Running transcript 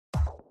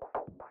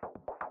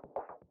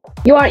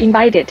You are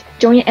invited.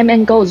 Join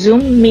M&Go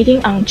Zoom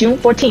meeting on June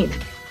 14th.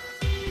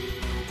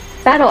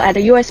 Battle at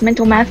the US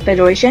Mental Math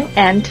Federation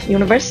and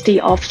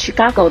University of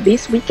Chicago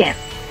this weekend.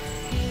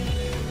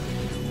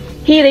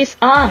 Heat is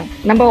on.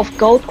 Number of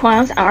gold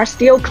crowns are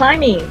still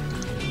climbing.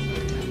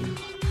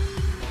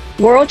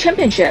 World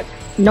Championship.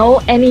 Know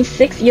any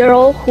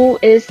 6-year-old who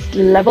is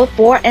level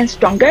 4 and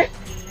stronger?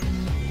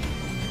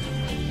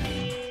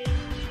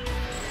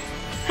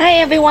 Hi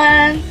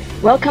everyone!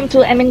 Welcome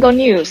to M&Go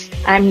News.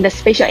 I'm the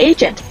Special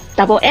Agent,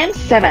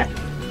 M7.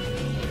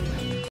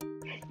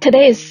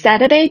 Today is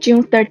Saturday,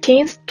 June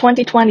 13th,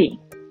 2020.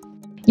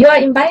 You are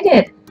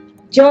invited.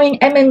 Join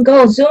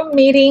M&Go Zoom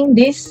meeting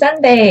this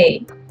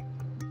Sunday.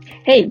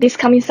 Hey, this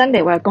coming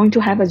Sunday, we're going to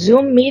have a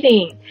Zoom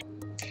meeting.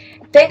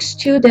 Thanks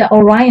to the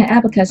Orion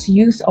Abacus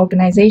Youth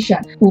Organization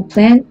who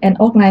planned and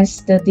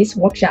organized this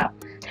workshop.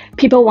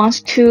 People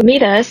want to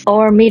meet us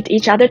or meet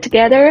each other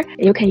together,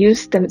 you can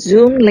use the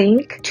Zoom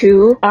link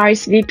to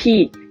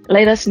RSVP.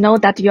 Let us know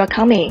that you are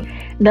coming.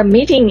 The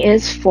meeting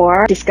is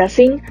for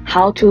discussing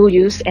how to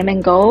use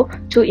M&Go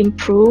to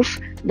improve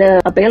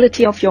the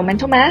ability of your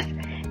mental math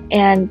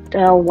and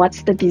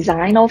what's the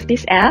design of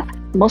this app.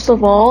 Most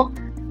of all,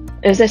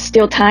 is there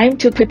still time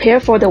to prepare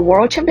for the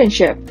World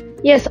Championship?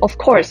 Yes, of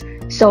course.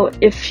 So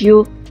if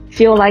you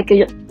feel like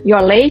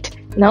you're late,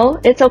 no,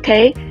 it's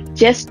okay.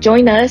 Just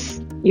join us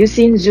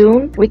using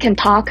Zoom. We can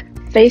talk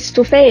face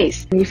to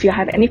face. If you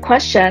have any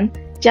question,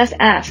 just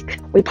ask.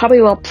 We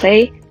probably will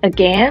play a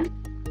game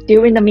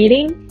during the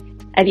meeting.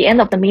 At the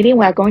end of the meeting,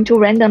 we are going to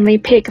randomly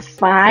pick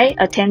 5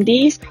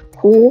 attendees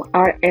who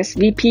are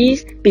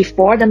SVPs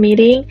before the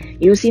meeting.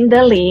 Using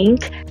the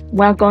link,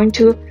 we are going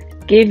to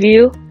give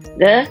you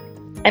the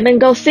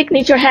M&Go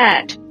signature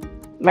hat.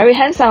 Very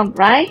handsome,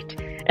 right?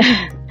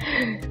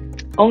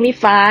 Only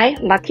 5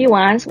 lucky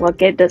ones will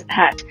get the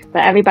hat,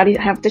 but everybody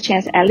have the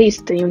chance. At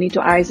least you need to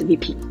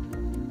RSVP.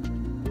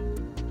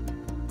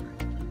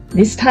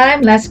 This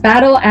time, let's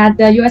battle at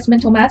the US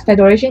Mental Math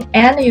Federation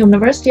and the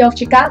University of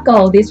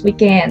Chicago this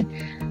weekend.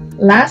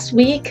 Last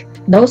week,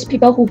 those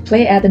people who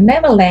play at the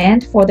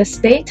Neverland for the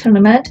state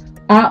tournament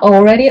are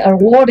already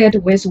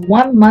awarded with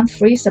 1 month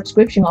free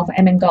subscription of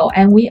M&Go,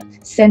 and we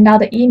send out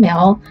the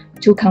email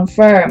to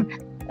confirm.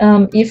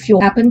 If you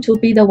happen to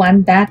be the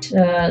one that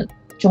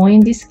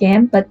joined this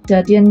game but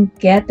didn't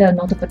get the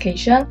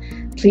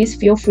notification, please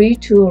feel free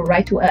to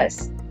write to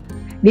us.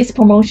 This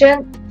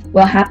promotion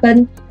will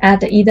happen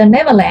at either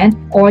Neverland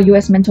or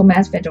US Mental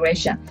Math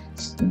Federation.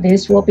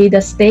 This will be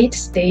the state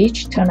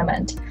stage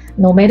tournament.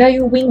 No matter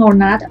you win or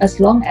not, as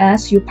long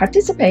as you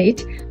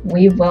participate,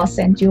 we will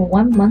send you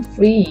 1 month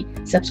free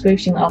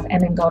subscription of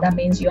M&Go. That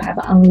means you have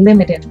an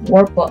unlimited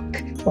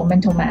workbook for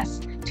mental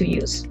math to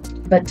use,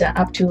 but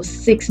up to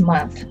 6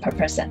 months per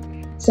person.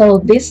 So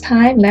this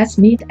time, let's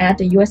meet at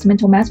the US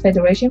Mental Math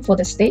Federation for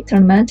the state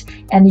tournament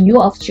and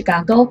U of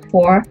Chicago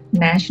for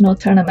national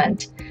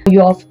tournament.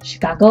 U of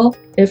Chicago,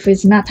 if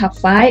it's not top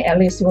 5, at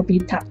least it will be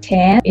top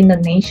 10 in the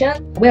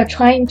nation. We are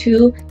trying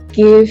to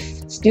give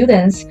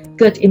students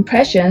good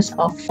impressions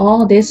of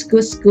all these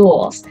good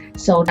schools.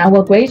 So that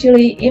will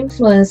gradually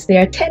influence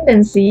their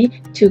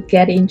tendency to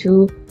get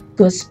into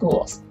good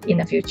schools in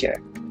the future.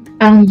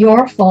 On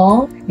your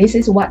phone, this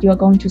is what you're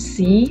going to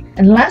see.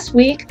 And last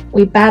week,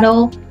 we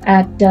battled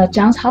at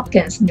Johns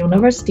Hopkins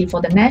University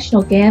for the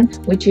national game,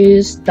 which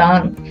is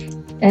done.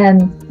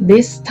 And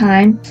this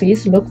time,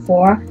 please look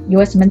for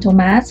US Mental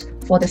Math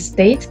for the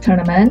state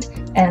tournament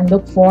and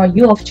look for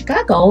U of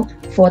Chicago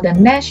for the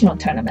national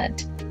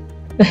tournament.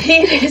 The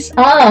heat is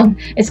on.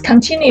 It's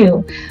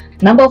continue.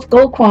 Number of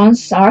gold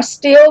crowns are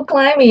still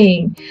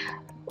climbing.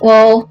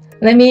 Well,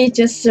 let me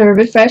just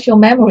refresh your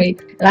memory.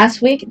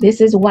 Last week,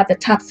 this is what the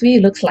top 3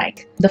 looks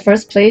like. The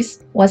first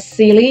place was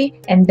Silly,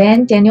 and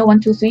then Daniel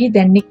 123,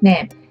 then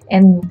nickname.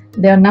 And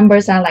their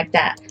numbers are like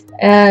that.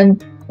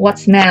 And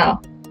what's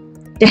now?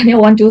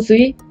 Daniel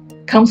 123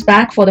 comes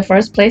back for the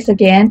first place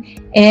again,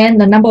 and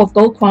the number of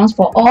gold crowns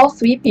for all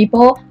 3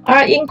 people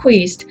are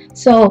increased.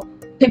 So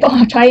people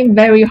are trying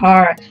very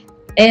hard.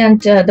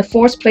 And the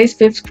 4th place,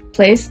 5th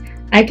place,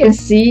 I can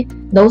see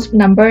those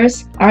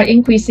numbers are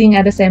increasing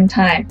at the same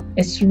time.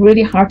 It's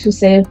really hard to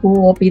say who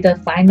will be the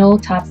final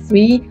top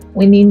 3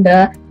 winning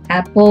the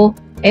Apple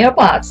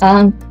AirPods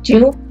on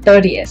June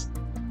 30th.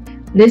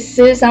 This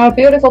is our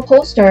beautiful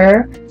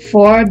poster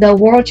for the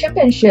World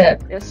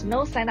Championship. There's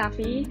no sign-up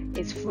fee,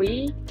 it's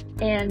free,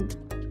 and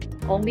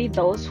only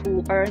those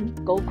who earn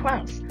gold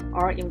crowns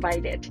are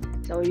invited.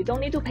 So you don't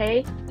need to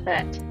pay,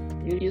 but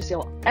you use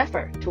your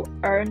effort to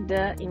earn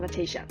the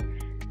invitation.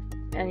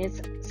 And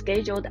it's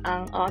scheduled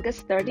on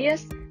August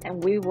 30th,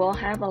 and we will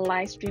have a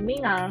live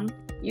streaming on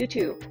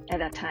YouTube at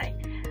that time.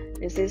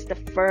 This is the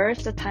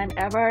first time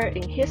ever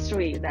in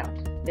history that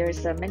there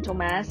is a mental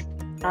math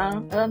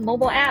on a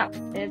mobile app.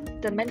 It's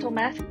the mental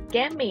math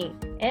gaming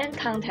and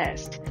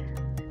contest.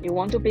 You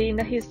want to be in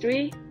the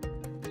history?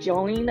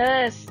 Join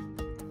us.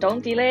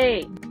 Don't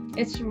delay.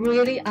 It's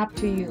really up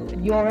to you,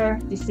 your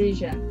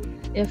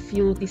decision. If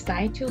you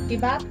decide to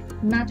give up,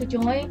 not to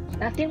join,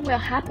 nothing will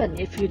happen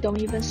if you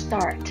don't even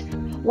start.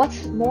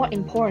 What's more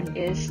important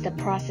is the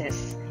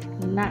process.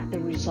 not the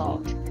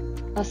result.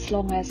 As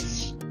long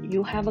as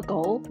you have a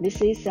goal,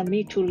 this is a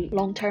mid to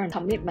long-term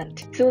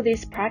commitment. Through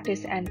this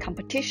practice and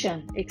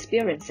competition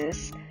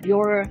experiences,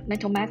 your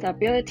mental math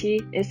ability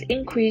is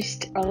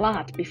increased a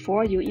lot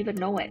before you even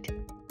know it.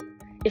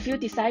 If you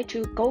decide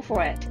to go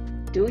for it,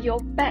 do your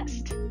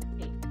best.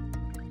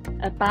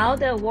 About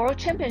the World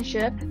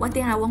Championship, one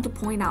thing I want to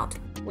point out,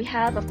 we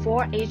have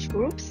 4 age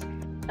groups.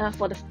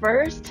 For the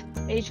first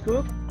age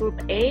group,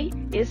 Group A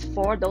is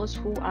for those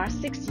who are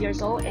 6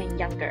 years old and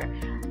younger.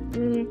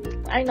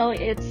 I know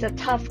it's a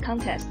tough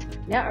contest.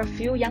 There are a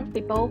few young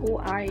people who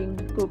are in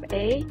Group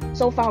A.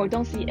 So far, we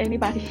don't see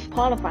anybody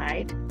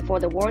qualified for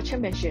the World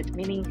Championship,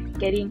 meaning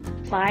getting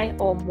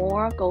 5 or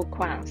more gold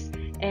crowns.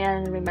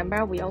 And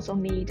remember, we also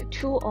need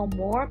 2 or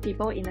more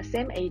people in the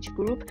same age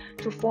group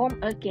to form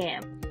a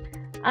game.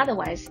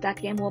 Otherwise,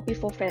 that game will be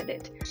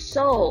forfeited.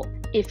 So,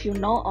 if you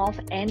know of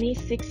any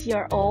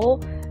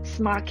 6-year-old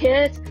smart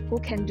kids who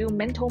can do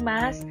mental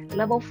math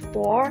level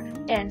 4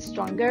 and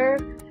stronger,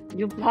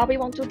 you probably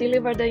want to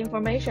deliver the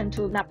information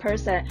to that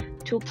person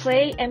to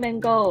play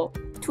Go,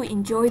 to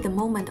enjoy the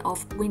moment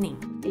of winning.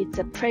 It's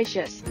a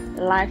precious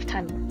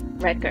lifetime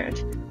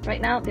record. Right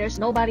now, there's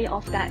nobody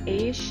of that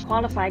age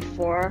qualified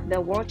for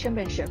the World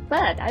Championship,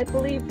 but I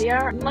believe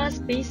there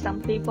must be some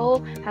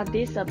people have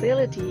this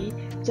ability,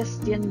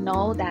 just didn't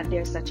know that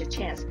there's such a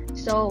chance.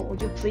 So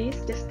would you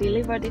please just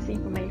deliver this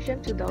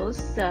information to those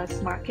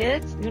smart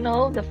kids? You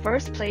know, the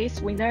first place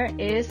winner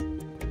is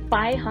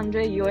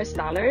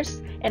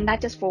 $500 and not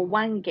just for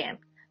one game.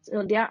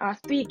 So there are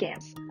 3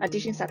 games: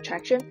 addition,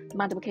 subtraction,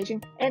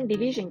 multiplication, and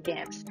division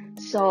games.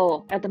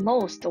 So at the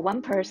most,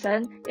 one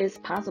person is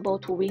possible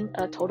to win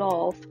a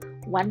total of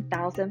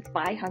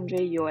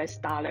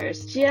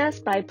 $1,500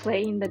 just by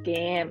playing the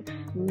game.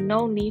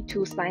 No need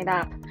to sign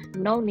up,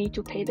 no need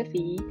to pay the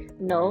fee,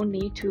 no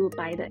need to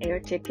buy the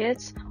air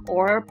tickets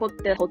or book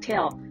the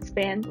hotel,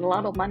 spend a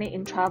lot of money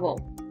in travel.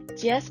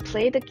 Just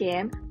play the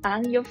game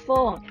on your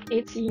phone.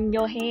 It's in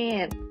your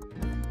hand.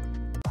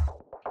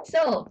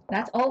 So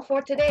that's all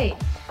for today.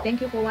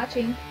 Thank you for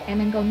watching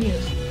Go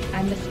News.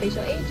 I'm the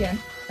Special Agent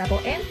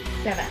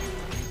N7.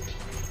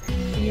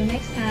 See you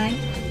next time.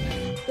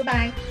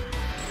 Goodbye.